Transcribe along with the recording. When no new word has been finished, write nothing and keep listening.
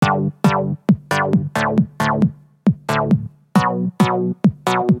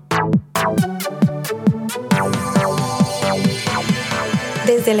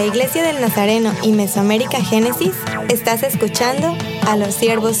Desde la Iglesia del Nazareno y Mesoamérica Génesis, estás escuchando a los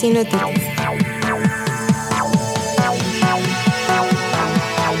siervos inútiles.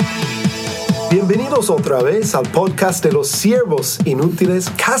 Bienvenidos otra vez al podcast de los siervos inútiles.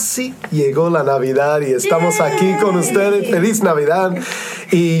 Casi llegó la Navidad y estamos aquí con ustedes. ¡Feliz Navidad!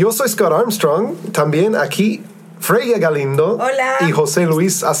 Y yo soy Scott Armstrong, también aquí Freya Galindo. Hola. Y José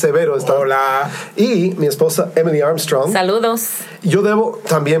Luis Acevedo. Hola. Y mi esposa Emily Armstrong. Saludos. Yo debo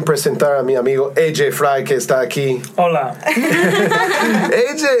también presentar a mi amigo AJ Fry, que está aquí. Hola.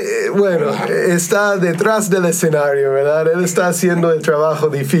 AJ, bueno, está detrás del escenario, ¿verdad? Él está haciendo el trabajo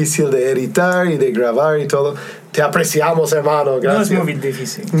difícil de editar y de grabar y todo. Te apreciamos, hermano. Gracias. No es muy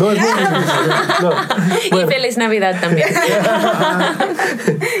difícil. No es muy difícil. No. Bueno. Y feliz Navidad también.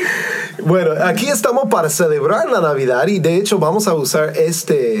 Bueno, aquí estamos para celebrar la Navidad y de hecho vamos a usar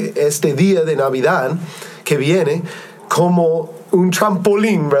este día de Navidad que viene como un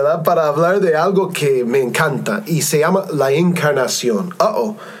trampolín, ¿verdad? Para hablar de algo que me encanta y se llama la encarnación.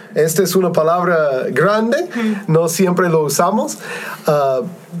 Esta es una palabra grande, no siempre lo usamos.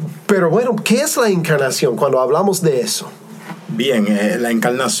 Pero bueno, ¿qué es la encarnación cuando hablamos de eso? Bien, la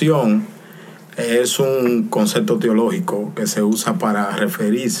encarnación es un concepto teológico que se usa para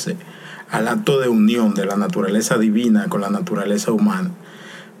referirse al acto de unión de la naturaleza divina con la naturaleza humana.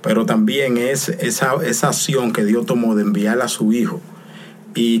 Pero también es esa acción que Dios tomó de enviar a su Hijo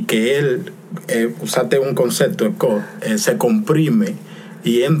y que Él, usaste un concepto, Scott, se comprime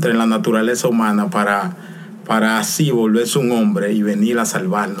y entra en la naturaleza humana para así volverse un hombre y venir a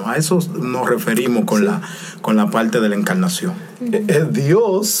salvarnos. A eso nos referimos con la parte de la encarnación. El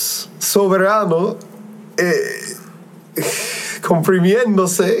Dios soberano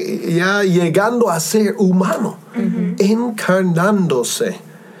comprimiéndose, ya llegando a ser humano, encarnándose.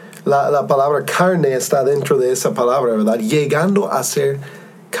 La palabra carne está dentro de esa palabra, ¿verdad? Llegando a ser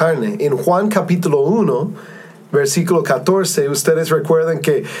carne. En Juan capítulo 1, versículo 14, ustedes recuerdan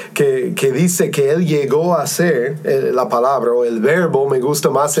que dice que Él llegó a ser, la palabra o el verbo, me gusta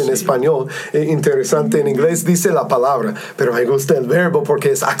más en español, interesante en inglés dice la palabra, pero me gusta el verbo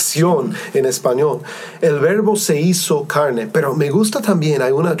porque es acción en español. El verbo se hizo carne, pero me gusta también,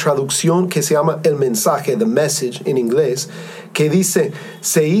 hay una traducción que se llama el mensaje, the message en inglés, que dice,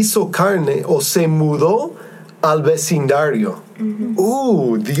 se hizo carne o se mudó al vecindario.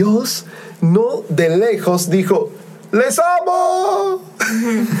 Dios no de lejos dijo, ¡les amo!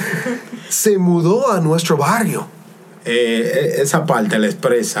 Se mudó a nuestro barrio. Esa parte la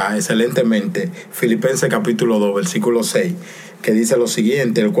expresa excelentemente Filipenses capítulo 2, versículo 6, que dice lo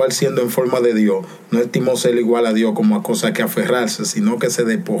siguiente: el cual siendo en forma de Dios, no estimó ser igual a Dios como a cosa que aferrarse, sino que se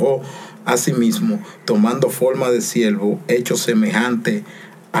despojó a sí mismo, tomando forma de siervo, hecho semejante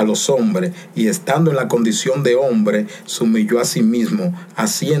a los hombres, y estando en la condición de hombre, se humilló a sí mismo,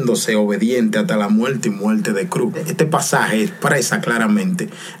 haciéndose obediente hasta la muerte y muerte de cruz. Este pasaje expresa claramente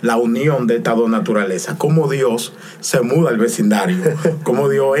la unión de estas dos naturalezas, cómo Dios se muda al vecindario, cómo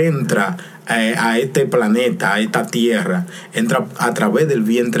Dios entra a este planeta, a esta tierra, entra a través del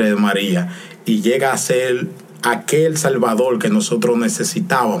vientre de María y llega a ser aquel Salvador que nosotros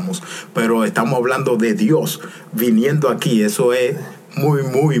necesitábamos. Pero estamos hablando de Dios viniendo aquí. Eso es muy,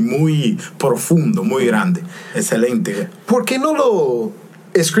 muy, muy profundo, muy grande. Excelente. ¿Por qué no lo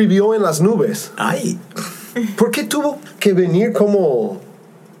escribió en las nubes? Ay. ¿Por qué tuvo que venir como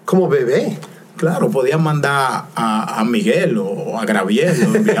bebé? Claro, podía mandar a Miguel o a Gabriel,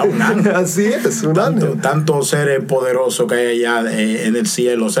 o enviar un ángel. Así es, un ángel. Tantos seres poderosos que hay allá en el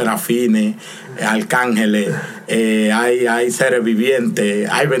cielo, serafines, arcángeles, hay seres vivientes,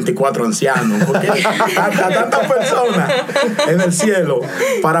 hay 24 ancianos, porque tantas personas en el cielo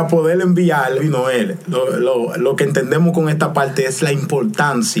para poder enviar. Vino Él. Lo que entendemos con esta parte es la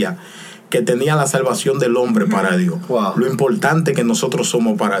importancia que tenía la salvación del hombre para Dios. Wow. Lo importante que nosotros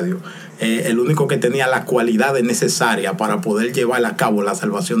somos para Dios. El único que tenía las cualidades necesarias para poder llevar a cabo la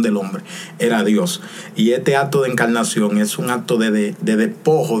salvación del hombre era Dios. Y este acto de encarnación es un acto de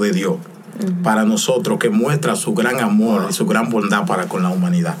despojo de Dios para nosotros, que muestra su gran amor y su gran bondad para con la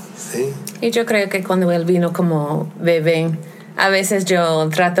humanidad. Sí. Y yo creo que cuando Él vino como bebé, a veces yo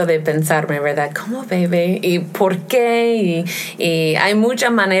trato de pensarme, ¿verdad? ¿Cómo bebé? ¿Y por qué? Y hay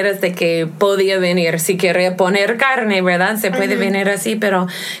muchas maneras de que podía venir. Si quiere poner carne, ¿verdad? Se puede venir así, pero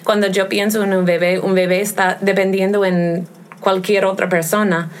cuando yo pienso en un bebé está dependiendo en cualquier otra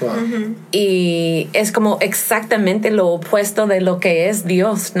persona. Wow. Y es como exactamente lo opuesto de lo que es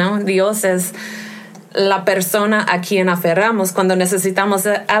Dios, ¿no? Dios es la persona a quien aferramos. Cuando necesitamos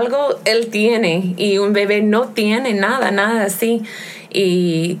algo, Él tiene, y un bebé no tiene nada así.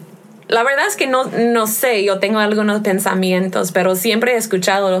 Y la verdad es que no sé, yo tengo algunos pensamientos, pero siempre he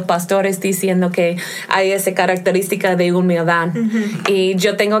escuchado a los pastores diciendo que hay esa característica de humildad. Y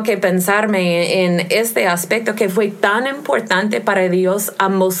yo tengo que pensarme en este aspecto que fue tan importante para Dios a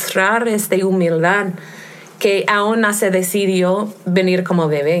mostrar esta humildad, que aún se decidió venir como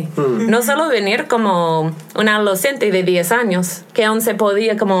bebé. No solo venir como un adolescente de 10 años, que aún se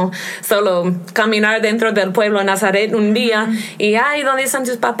podía como solo caminar dentro del pueblo de Nazaret un día y, ay, ¿dónde están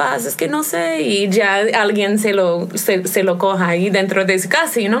tus papás? Es que no sé, y ya alguien se lo coja ahí dentro de su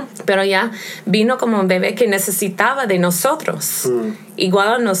casa, ¿no? Pero ya vino como un bebé que necesitaba de nosotros,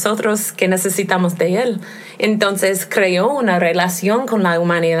 igual a nosotros que necesitamos de Él. Entonces creó una relación con la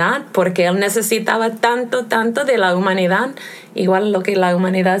humanidad, porque Él necesitaba tanto de la humanidad, igual lo que la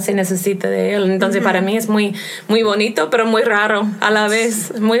humanidad se necesita de Él. Entonces para mí es muy, muy bonito, pero muy raro a la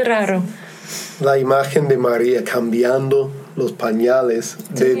vez, muy raro. La imagen de María cambiando los pañales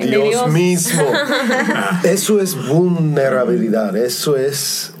de Dios mismo. Eso es vulnerabilidad, eso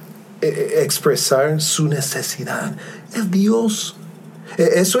es expresar su necesidad. Es Dios.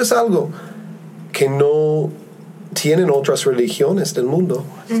 Eso es algo que no tienen otras religiones del mundo.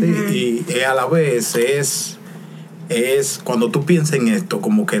 Sí, y a la vez es cuando tú piensas en esto,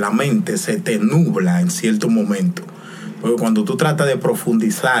 como que la mente se te nubla en cierto momento. Porque cuando tú tratas de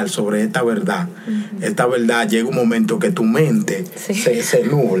profundizar sobre esta verdad llega un momento que tu mente se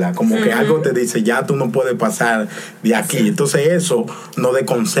nubla, como que algo te dice, ya tú no puedes pasar de aquí. Entonces eso nos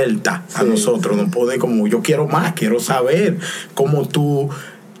desconcerta a nosotros, nos pone como, yo quiero más, quiero saber cómo tú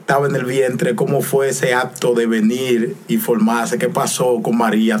estaba en el vientre, cómo fue ese acto de venir y formarse, qué pasó con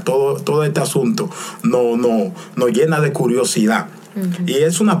María, todo este asunto nos llena de curiosidad. Y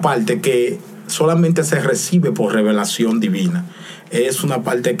es una parte que solamente se recibe por revelación divina. Es una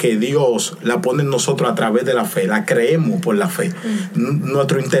parte que Dios la pone en nosotros a través de la fe, la creemos por la fe.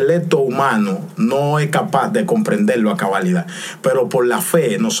 Nuestro intelecto humano no es capaz de comprenderlo a cabalidad, pero por la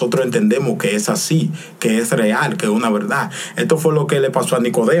fe nosotros entendemos que es así, que es real, que es una verdad. Esto fue lo que le pasó a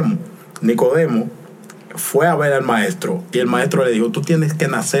Nicodemo. Nicodemo fue a ver al maestro y el maestro le dijo, tú tienes que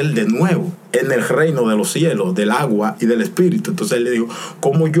nacer de nuevo en el reino de los cielos, del agua y del espíritu. Entonces él le dijo,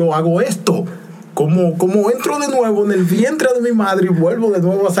 ¿cómo yo hago esto? ¿Cómo entro de nuevo en el vientre de mi madre y vuelvo de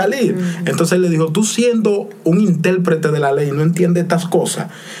nuevo a salir? Entonces él le dijo, tú siendo un intérprete de la ley no entiendes estas cosas.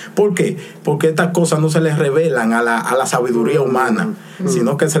 ¿Por qué? Porque estas cosas no se les revelan a la sabiduría humana,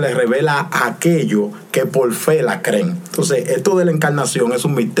 sino que se les revela a aquellos que por fe la creen. Entonces esto de la encarnación es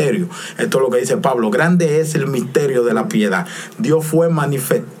un misterio. Esto es lo que dice Pablo, grande es el misterio de la piedad. Dios fue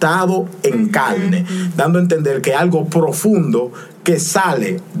manifestado en carne, dando a entender que algo profundo que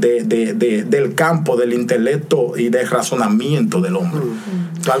sale del campo del intelecto y del razonamiento del hombre.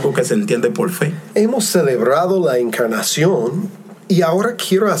 Es algo que se entiende por fe. Hemos celebrado la encarnación y ahora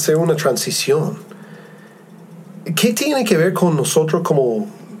quiero hacer una transición. ¿Qué tiene que ver con nosotros como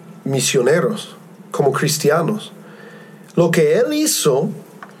misioneros, como cristianos? Lo que Él hizo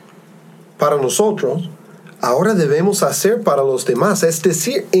para nosotros, ahora debemos hacer para los demás, es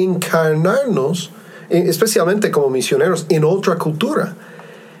decir, encarnarnos, especialmente como misioneros, en otra cultura.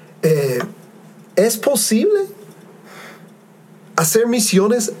 ¿Es posible hacer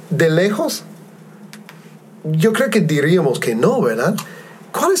misiones de lejos? Yo creo que diríamos que no, ¿verdad?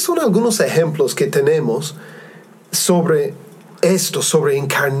 ¿Cuáles son algunos ejemplos que tenemos sobre esto, sobre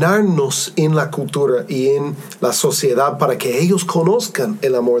encarnarnos en la cultura y en la sociedad para que ellos conozcan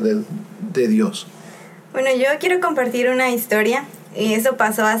el amor de Dios? Bueno, yo quiero compartir una historia. Y eso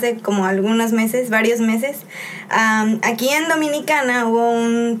pasó hace como algunos meses, varios meses. Aquí en Dominicana hubo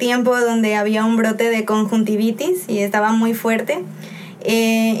un tiempo donde había un brote de conjuntivitis y estaba muy fuerte.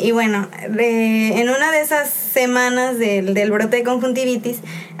 Y bueno, en una de esas semanas del brote de conjuntivitis,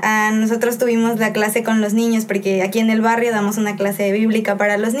 nosotros tuvimos la clase con los niños, porque aquí en el barrio damos una clase bíblica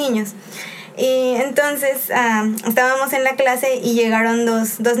para los niños. Y entonces estábamos en la clase y llegaron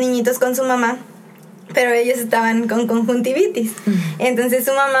dos niñitos con su mamá, pero ellos estaban con conjuntivitis. Entonces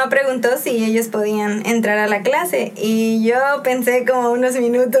su mamá preguntó si ellos podían entrar a la clase y yo pensé como unos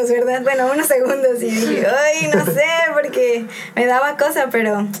minutos, ¿verdad? Bueno, unos segundos, y dije, ay, no sé, porque me daba cosa,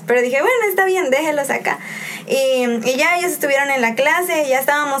 pero dije, bueno, está bien, déjenlos acá. Y ya ellos estuvieron en la clase, ya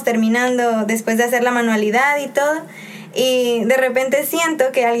estábamos terminando después de hacer la manualidad y todo, y de repente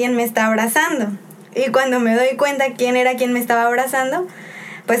siento que alguien me está abrazando, y cuando me doy cuenta quién era quien me estaba abrazando,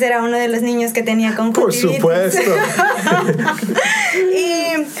 pues era uno de los niños que tenía conjuntivitis. Por supuesto.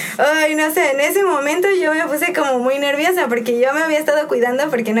 Y, ay, no sé, en ese momento yo me puse como muy nerviosa porque yo me había estado cuidando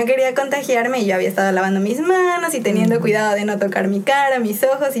porque no quería contagiarme y yo había estado lavando mis manos y teniendo cuidado de no tocar mi cara, mis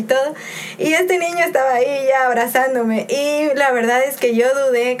ojos y todo. Y este niño estaba ahí ya abrazándome y la verdad es que yo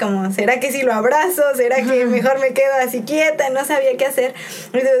dudé como, ¿será que si lo abrazo? ¿Será que mejor me quedo así quieta? No sabía qué hacer.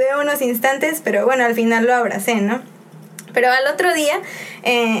 Y dudé unos instantes, pero bueno, al final lo abracé, ¿no? Pero al otro día,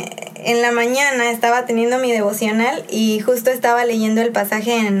 en la mañana, estaba teniendo mi devocional y justo estaba leyendo el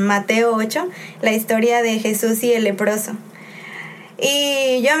pasaje en Mateo 8, la historia de Jesús y el leproso.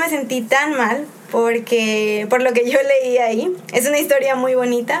 Y yo me sentí tan mal porque por lo que yo leí ahí, es una historia muy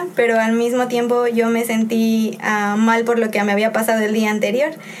bonita, pero al mismo tiempo yo me sentí mal por lo que me había pasado el día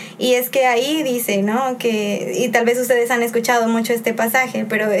anterior. Y es que ahí dice, ¿no? Que, y tal vez ustedes han escuchado mucho este pasaje,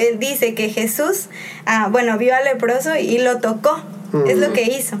 pero él dice que Jesús, vio al leproso y lo tocó. Es lo que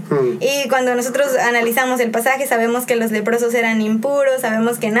hizo. Y cuando nosotros analizamos el pasaje, sabemos que los leprosos eran impuros,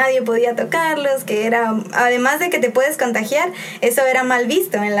 sabemos que nadie podía tocarlos, que era, además de que te puedes contagiar, eso era mal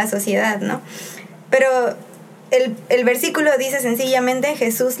visto en la sociedad, ¿no? Pero el versículo dice sencillamente,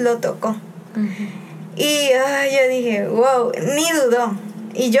 Jesús lo tocó. Y yo dije, wow, ni dudó.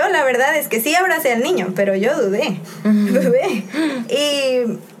 Y yo la verdad es que sí abracé al niño, pero yo dudé.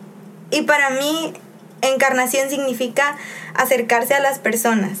 Y para mí, encarnación significa acercarse a las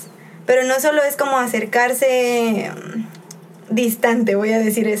personas, pero no solo es como acercarse distante, voy a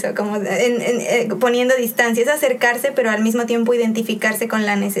decir eso, como poniendo distancia, es acercarse pero al mismo tiempo identificarse con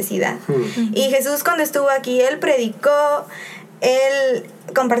la necesidad. Y Jesús cuando estuvo aquí, Él predicó, Él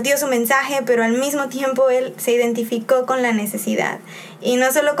compartió su mensaje, pero al mismo tiempo Él se identificó con la necesidad. Y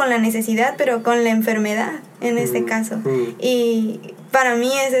no solo con la necesidad, pero con la enfermedad, en este caso. Y para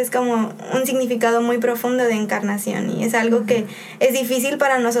mí ese es como un significado muy profundo de encarnación. Y es algo que es difícil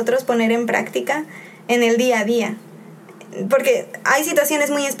para nosotros poner en práctica en el día a día. Porque hay situaciones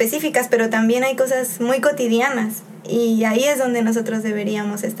muy específicas, pero también hay cosas muy cotidianas. Y ahí es donde nosotros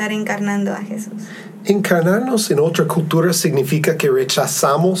deberíamos estar encarnando a Jesús. Encarnarnos en otra cultura significa que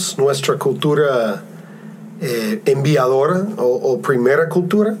rechazamos nuestra cultura enviadora o primera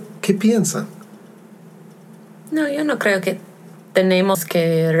cultura. ¿Qué piensan? No, yo no creo que tenemos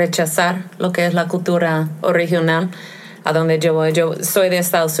que rechazar lo que es la cultura original a donde yo voy. Yo soy de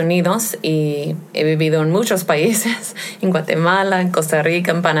Estados Unidos y he vivido en muchos países, en Guatemala, en Costa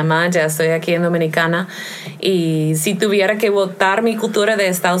Rica, en Panamá, ya estoy aquí en Dominicana. Y si tuviera que votar mi cultura de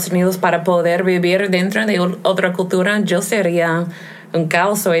Estados Unidos para poder vivir dentro de otra cultura, yo sería un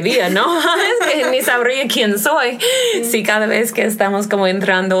caos hoy día, ¿no? Es que ni sabría quién soy. Si cada vez que estamos como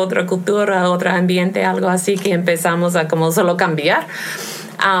entrando a otra cultura, a otro ambiente, algo así, que empezamos a como solo cambiar.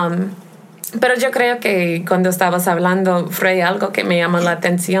 Pero yo creo que cuando estabas hablando, Frey, algo que me llama la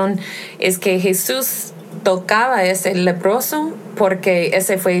atención es que Jesús tocaba a ese leproso porque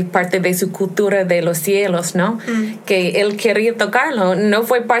ese fue parte de su cultura de los cielos, ¿no? Que él quería tocarlo. No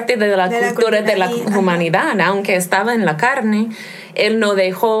fue parte de la cultura de la humanidad, aunque estaba en la carne. Él no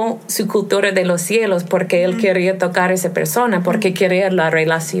dejó su cultura de los cielos porque él quería tocar a esa persona, porque quería la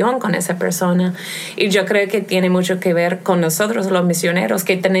relación con esa persona. Y yo creo que tiene mucho que ver con nosotros, los misioneros,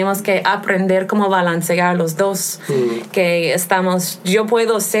 que tenemos que aprender cómo balancear los dos. Que yo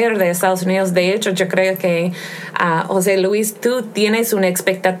puedo ser de Estados Unidos. De hecho, yo creo que, José Luis, tú tienes una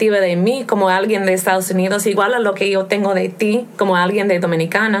expectativa de mí como alguien de Estados Unidos, igual a lo que yo tengo de ti como alguien de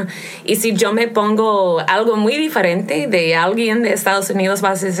Dominicana. Y si yo me pongo algo muy diferente de alguien de Estados Unidos,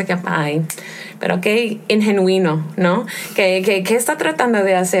 vas a decir que, ay, pero qué ingenuino, ¿no? ¿Qué está tratando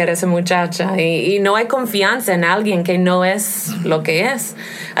de hacer esa muchacha? Y no hay confianza en alguien que no es lo que es.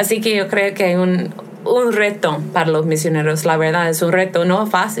 Así que yo creo que hay un reto para los misioneros, la verdad, es un reto no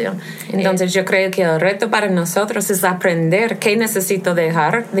fácil. Entonces yo creo que el reto para nosotros es aprender qué necesito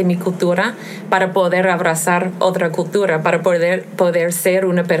dejar de mi cultura para poder abrazar otra cultura, para poder ser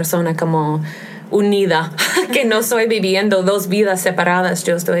una persona como unida, que no estoy viviendo dos vidas separadas,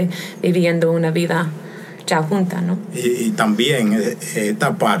 yo estoy viviendo una vida ya junta, ¿no? Y también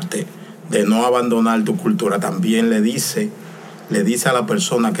esta parte de no abandonar tu cultura también le dice a la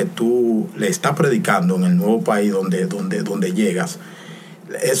persona que tú le estás predicando en el nuevo país donde llegas,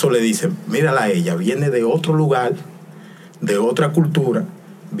 eso le dice, mírala, ella viene de otro lugar, de otra cultura,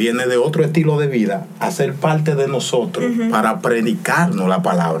 viene de otro estilo de vida, a ser parte de nosotros para predicarnos la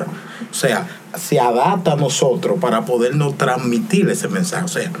palabra. O sea, se adapta a nosotros para podernos transmitir ese mensaje. O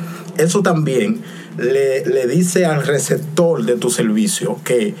sea, eso también le dice al receptor de tu servicio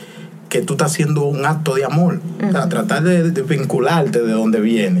que tú estás haciendo un acto de amor. O sea, tratar de vincularte de donde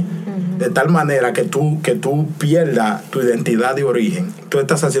viene. de tal manera que tú pierdas tu identidad de origen. Tú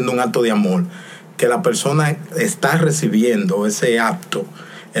estás haciendo un acto de amor, que la persona está recibiendo ese acto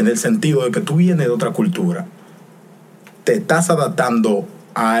en el sentido de que tú vienes de otra cultura, te estás adaptando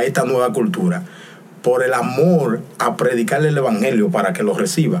a esta nueva cultura por el amor a predicarle el evangelio para que lo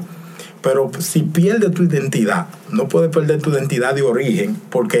reciba. Pero si pierdes tu identidad, no puedes perder tu identidad de origen,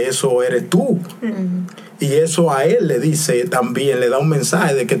 porque eso eres tú. Y eso a él le dice también, le da un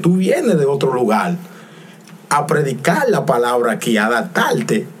mensaje de que tú vienes de otro lugar a predicar la palabra aquí, a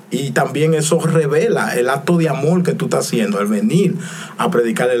adaptarte. Y también eso revela el acto de amor que tú estás haciendo al venir a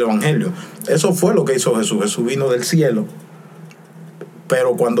predicar el evangelio. Eso fue lo que hizo Jesús. Jesús vino del cielo,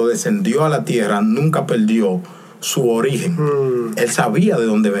 pero cuando descendió a la tierra nunca perdió su origen. Él sabía de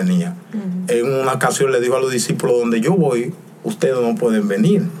dónde venía. En una ocasión le dijo a los discípulos: donde yo voy, ustedes no pueden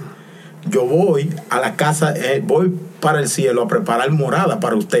venir. Yo voy a la casa, voy para el cielo a preparar morada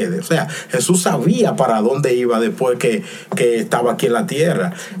para ustedes. O sea, Jesús sabía para dónde iba después que estaba aquí en la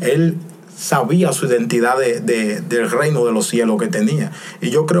tierra. Él sabía su identidad del reino de los cielos que tenía. Y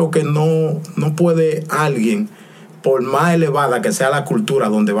yo creo que no puede alguien, por más elevada que sea la cultura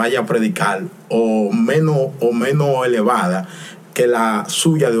donde vaya a predicar, o menos elevada que la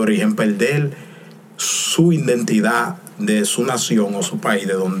suya de origen, perder su identidad de su nación o su país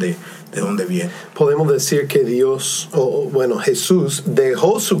de donde viene. Podemos decir que Jesús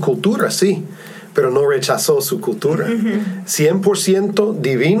dejó su cultura, sí, pero no rechazó su cultura. 100%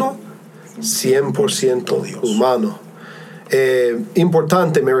 divino, 100% Dios. Humano.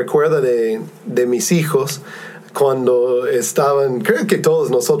 Importante, me recuerda de mis hijos, cuando estaban, creo que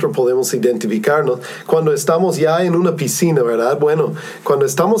todos nosotros podemos identificarnos, cuando estamos ya en una piscina, ¿verdad? Bueno, cuando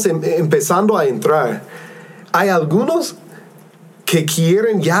estamos empezando a entrar, hay algunos que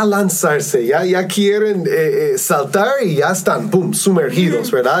quieren ya lanzarse, ya quieren saltar y ya están, ¡pum!,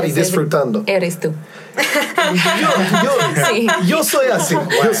 sumergidos, ¿verdad? Y disfrutando. Eres tú. Yo soy así. 1,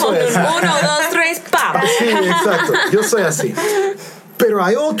 2, 3, ¡pam! Sí, exacto. Yo soy así. Pero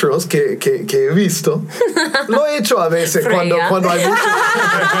hay otros que he visto, lo he hecho a veces cuando hay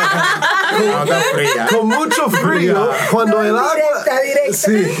con mucho frío, cuando el agua... Directa.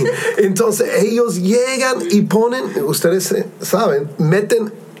 Sí, entonces ellos llegan y ponen, ustedes saben,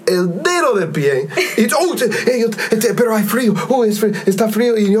 meten el dedo del pie y pero hay frío, está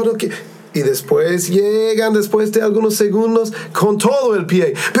frío y yo no quiero... Y después llegan, después de algunos segundos, con todo el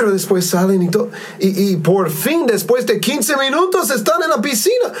pie. Pero después salen y todo. Y por fin, después de 15 minutos, están en la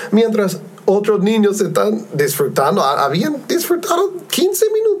piscina. Mientras otros niños están disfrutando. Habían disfrutado 15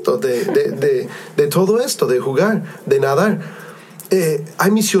 minutos de todo esto, de jugar, de nadar.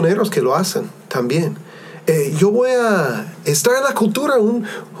 Hay misioneros que lo hacen también. Yo voy a estar en la cultura un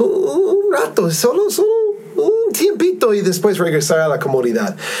rato, solo un tiempito y después regresar a la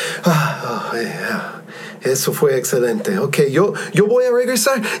comunidad. Eso fue excelente. Ok, yo voy a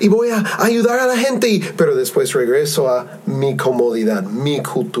regresar y voy a ayudar a la gente, pero después regreso a mi comodidad, mi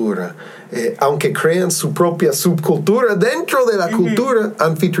cultura. Aunque crean su propia subcultura dentro de la cultura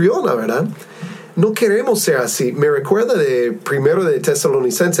anfitriona, ¿verdad? No queremos ser así. Me recuerda de 1 de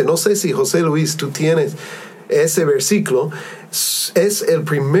Tesalonicenses. No sé si José Luis, tú tienes ese versículo. Es el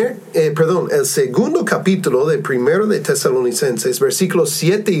segundo capítulo de 1 de Tesalonicenses, versículos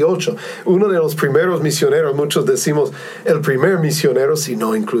 7 y 8. Uno de los primeros misioneros, muchos decimos el primer misionero si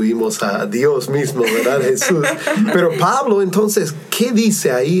no incluimos a Dios mismo, ¿verdad? Jesús. Pero Pablo, entonces, ¿qué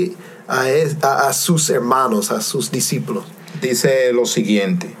dice ahí a sus hermanos, a sus discípulos? Dice lo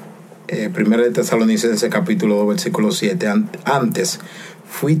siguiente, 1 de Tesalonicenses capítulo 2, versículo 7. Antes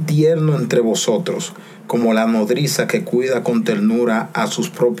fui tierno entre vosotros, como la nodriza que cuida con ternura a sus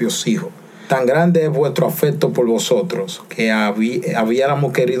propios hijos. Tan grande es vuestro afecto por vosotros, que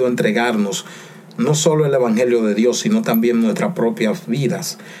habíamos querido entregarnos no solo el evangelio de Dios, sino también nuestras propias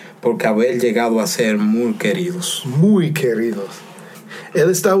vidas, porque haber llegado a ser muy queridos. Muy queridos. Él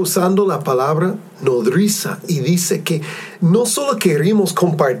está usando la palabra nodriza y dice que no solo queremos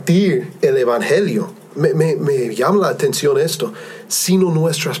compartir el evangelio, me llama la atención esto, sino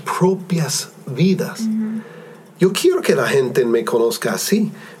nuestras propias vidas. Yo quiero que la gente me conozca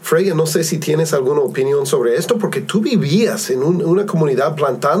así. Freya, no sé si tienes alguna opinión sobre esto, porque tú vivías en una comunidad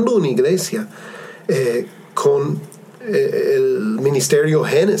plantando una iglesia con el ministerio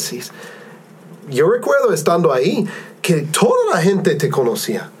Génesis. Yo recuerdo estando ahí que toda la gente te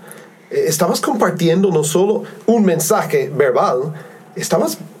conocía. Estabas compartiendo no solo un mensaje verbal,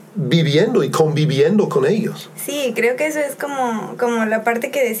 estabas viviendo y conviviendo con ellos. Sí, creo que eso es como la parte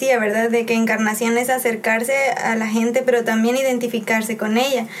que decía, ¿verdad? De que encarnación es acercarse a la gente, pero también identificarse con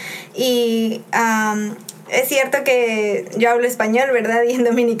ella. Y Es cierto que yo hablo español, ¿verdad? Y en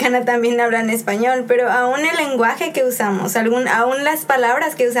Dominicana también hablan español, pero aún el lenguaje que usamos, aún las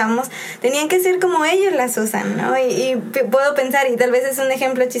palabras que usamos, tenían que ser como ellos las usan, ¿no? Y puedo pensar, y tal vez es un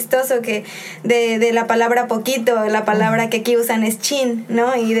ejemplo chistoso que de la palabra poquito, la palabra que aquí usan es chin,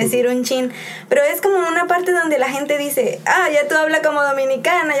 ¿no? Y decir un chin, pero es como una parte donde la gente dice, ya tú hablas como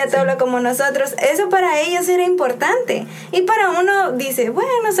dominicana, ya tú hablas como nosotros. Eso para ellos era importante. Y para uno dice,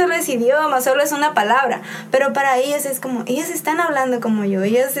 bueno, solo es idioma, solo es una palabra. Pero para ellos es como, ellos están hablando como yo,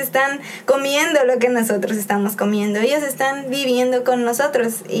 ellos están comiendo lo que nosotros estamos comiendo, ellos están viviendo con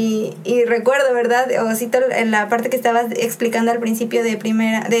nosotros. Y recuerdo, ¿verdad? O cito la parte que estabas explicando al principio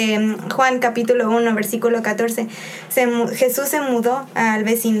de Juan capítulo 1, versículo 14. Jesús se mudó al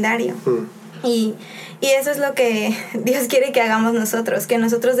vecindario. Y eso es lo que Dios quiere que hagamos nosotros, que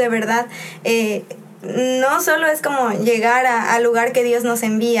nosotros de verdad... no solo es como llegar al lugar que Dios nos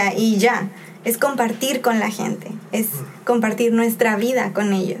envía y ya, es compartir con la gente, es compartir nuestra vida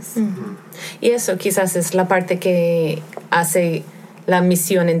con ellos. Y eso quizás es la parte que hace la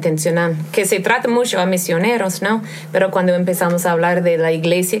misión intencional, que se trata mucho a misioneros, ¿no? Pero cuando empezamos a hablar de la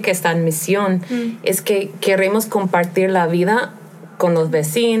iglesia que está en misión, es que queremos compartir la vida con los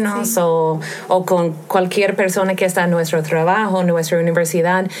vecinos, sí, o con cualquier persona que está en nuestro trabajo, en nuestra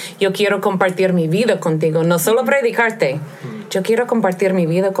universidad. Yo quiero compartir mi vida contigo, no solo predicarte. Yo quiero compartir mi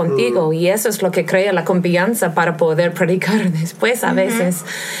vida contigo, y eso es lo que crea la confianza para poder predicar después a veces.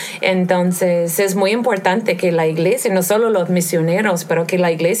 Entonces es muy importante que la iglesia, no solo los misioneros, pero que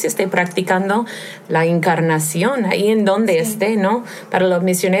la iglesia esté practicando la encarnación ahí en donde esté, ¿no? Para los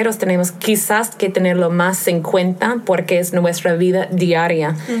misioneros tenemos quizás que tenerlo más en cuenta porque es nuestra vida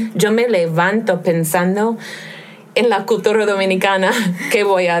diaria. Yo me levanto pensando en la cultura dominicana, qué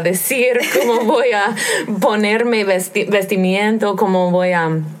voy a decir, cómo voy a ponerme vestimiento, cómo voy a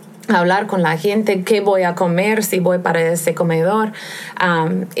hablar con la gente, qué voy a comer si voy para ese comedor.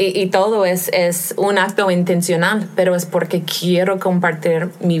 Y todo es un acto intencional, pero es porque quiero compartir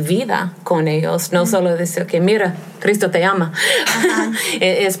mi vida con ellos, no solo decir que mira, Cristo te ama.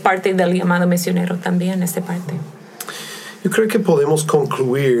 Es parte del llamado misionero también, esta parte. Yo creo que podemos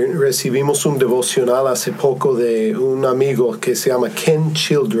concluir. Recibimos un devocional hace poco de un amigo que se llama Ken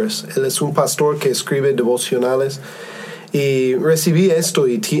Childress. Él es un pastor que escribe devocionales. Y recibí esto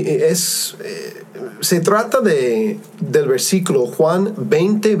y se trata del versículo Juan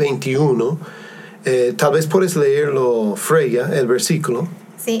 20:21. Tal vez puedes leerlo, Freya, el versículo.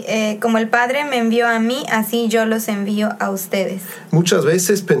 Sí, como el Padre me envió a mí, así yo los envío a ustedes. Muchas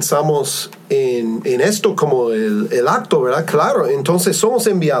veces pensamos en esto como el acto, ¿verdad? Claro, entonces somos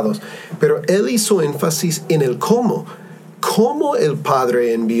enviados. Pero él hizo énfasis en el cómo. Cómo el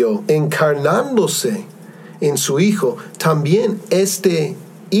Padre envió, encarnándose en su Hijo. También este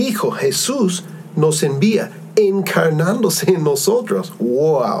Hijo, Jesús, nos envía, encarnándose en nosotros.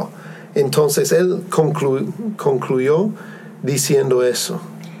 ¡Wow! Entonces él concluyó diciendo eso.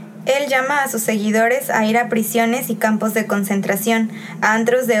 Él llama a sus seguidores a ir a prisiones y campos de concentración, a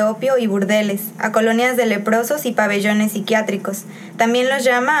antros de opio y burdeles, a colonias de leprosos y pabellones psiquiátricos. También los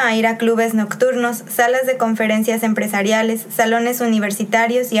llama a ir a clubes nocturnos, salas de conferencias empresariales, salones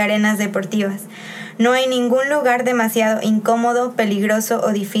universitarios y arenas deportivas. No hay ningún lugar demasiado incómodo, peligroso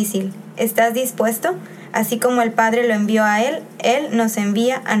o difícil. ¿Estás dispuesto? Así como el Padre lo envió a Él, Él nos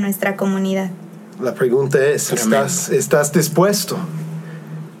envía a nuestra comunidad. La pregunta es, ¿estás dispuesto?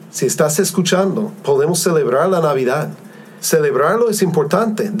 Si estás escuchando, podemos celebrar la Navidad. Celebrarlo es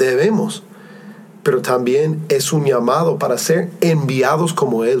importante, debemos. Pero también es un llamado para ser enviados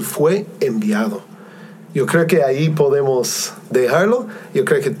como Él fue enviado. Yo creo que ahí podemos dejarlo. Yo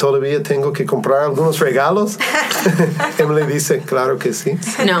creo que todavía tengo que comprar algunos regalos. Emily dice, claro que sí.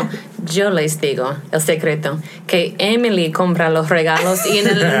 No, yo les digo el secreto, que Emily compra los regalos y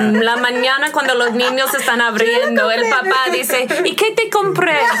en la mañana cuando los niños están abriendo, el papá dice, ¿y qué te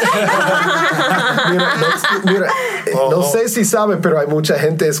compré? No sé si sabe, pero hay mucha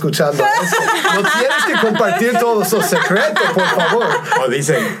gente escuchando esto. No tienes que compartir todos esos secretos, por favor. O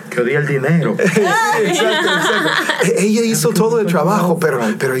dicen que odia el dinero. Exacto. Ella hizo todo el trabajo,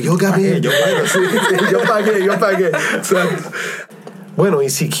 pero yo gané. Yo pagué. Exacto. Bueno, y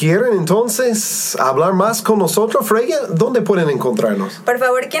si quieren entonces hablar más con nosotros, Freya, ¿dónde pueden encontrarnos? Por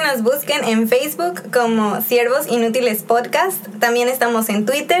favor, que nos busquen en Facebook como Siervos Inútiles Podcast. También estamos en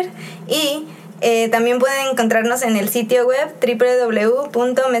Twitter y también pueden encontrarnos en el sitio web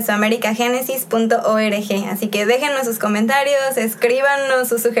www.mesoamericagenesis.org. Así que déjenos sus comentarios, escríbanos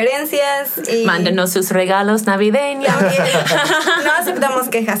sus sugerencias y mándenos sus regalos navideños. No aceptamos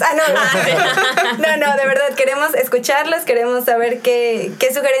quejas. No, de verdad, queremos escucharlos, queremos saber qué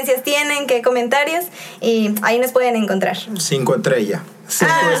sugerencias tienen, qué comentarios, y ahí nos pueden encontrar. 5 estrellas.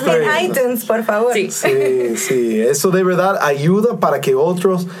 En iTunes, por favor. Sí, eso de verdad ayuda para que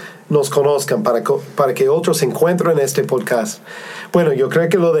otros nos conozcan, para que otros encuentren este podcast. Bueno, yo creo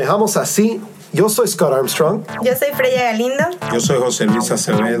que lo dejamos así. Yo soy Scott Armstrong. Yo soy Freya Galindo. Yo soy José Luis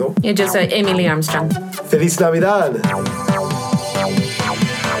Acevedo. Y yo soy Emily Armstrong. ¡Feliz Navidad!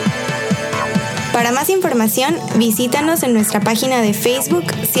 Para más información, visítanos en nuestra página de Facebook,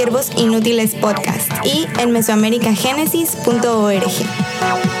 Siervos Inútiles Podcast, y en mesoamericagenesis.org.